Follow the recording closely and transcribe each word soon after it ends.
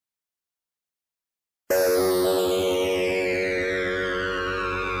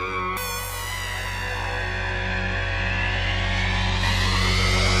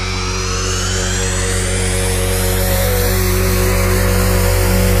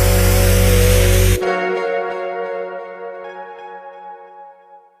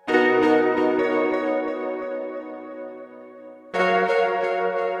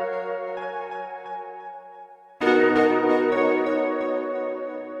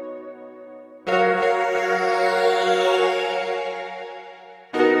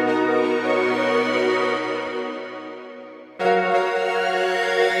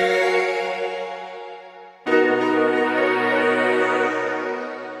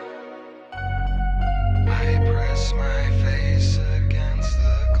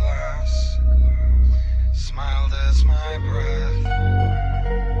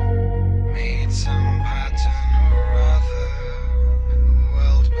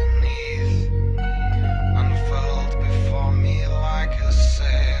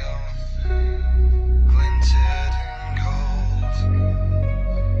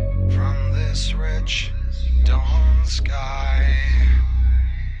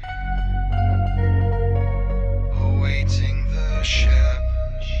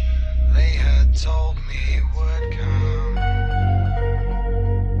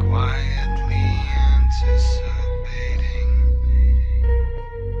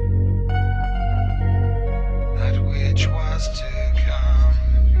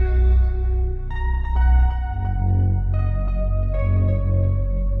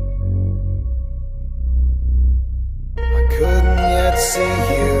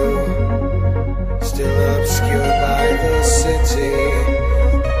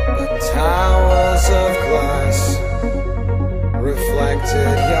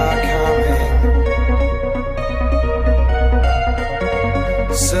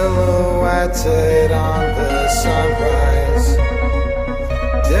silhouetted on the sunrise.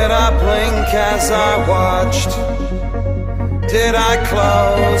 Did I blink as I watched? Did I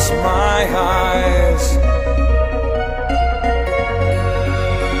close my eyes?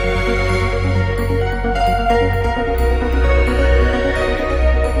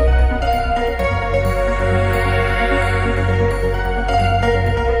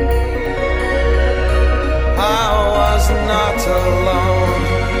 Not alone,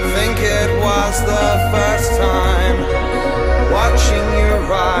 think it was the first time watching you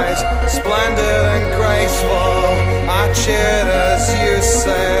rise, splendid and graceful. I cheered as you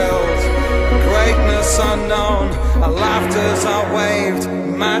sailed, greatness unknown. I laughed as I waved.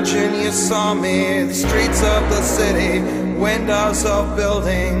 Imagine you saw me, the streets of the city, windows of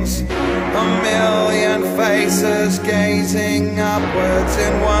buildings, a million faces gazing upwards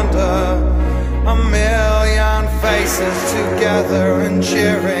in wonder. A million faces together and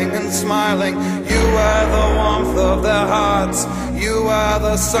cheering and smiling. You were the warmth of their hearts, you were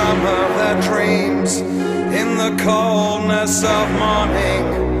the sum of their dreams. In the coldness of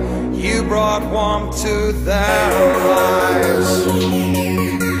morning, you brought warmth to their lives,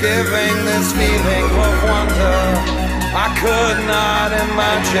 giving this feeling of wonder I could not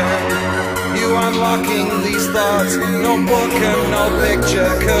imagine. You unlocking these thoughts, no book and no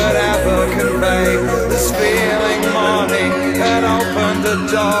picture could ever convey. This feeling morning had opened a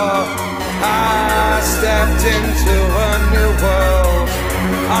door. I stepped into a new world.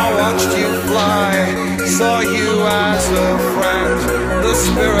 I watched you fly, saw you as a friend. The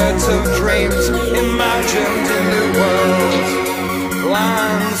spirit of dreams imagined a new world,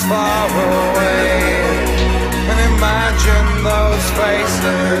 lands far away. And imagine those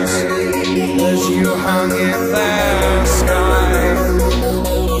faces as you hung in their sky.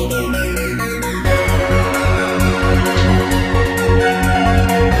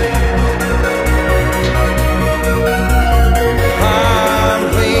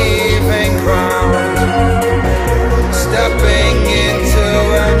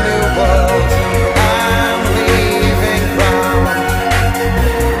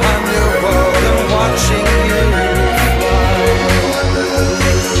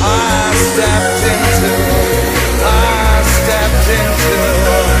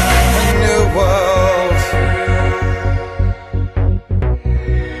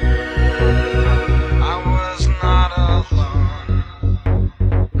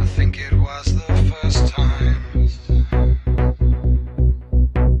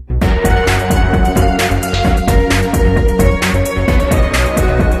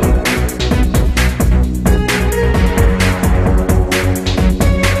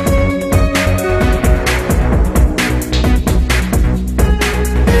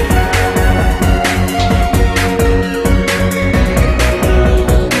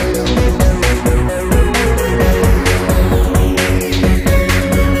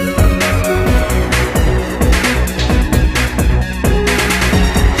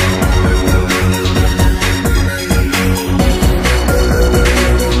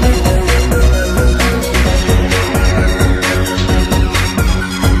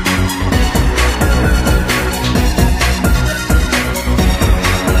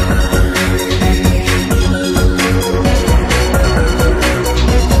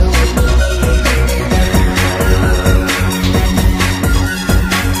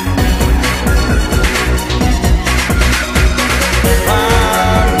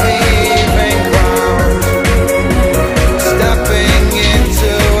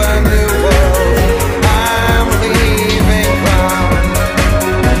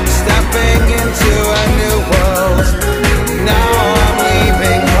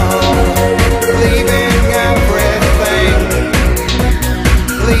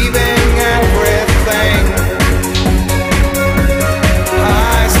 Leaving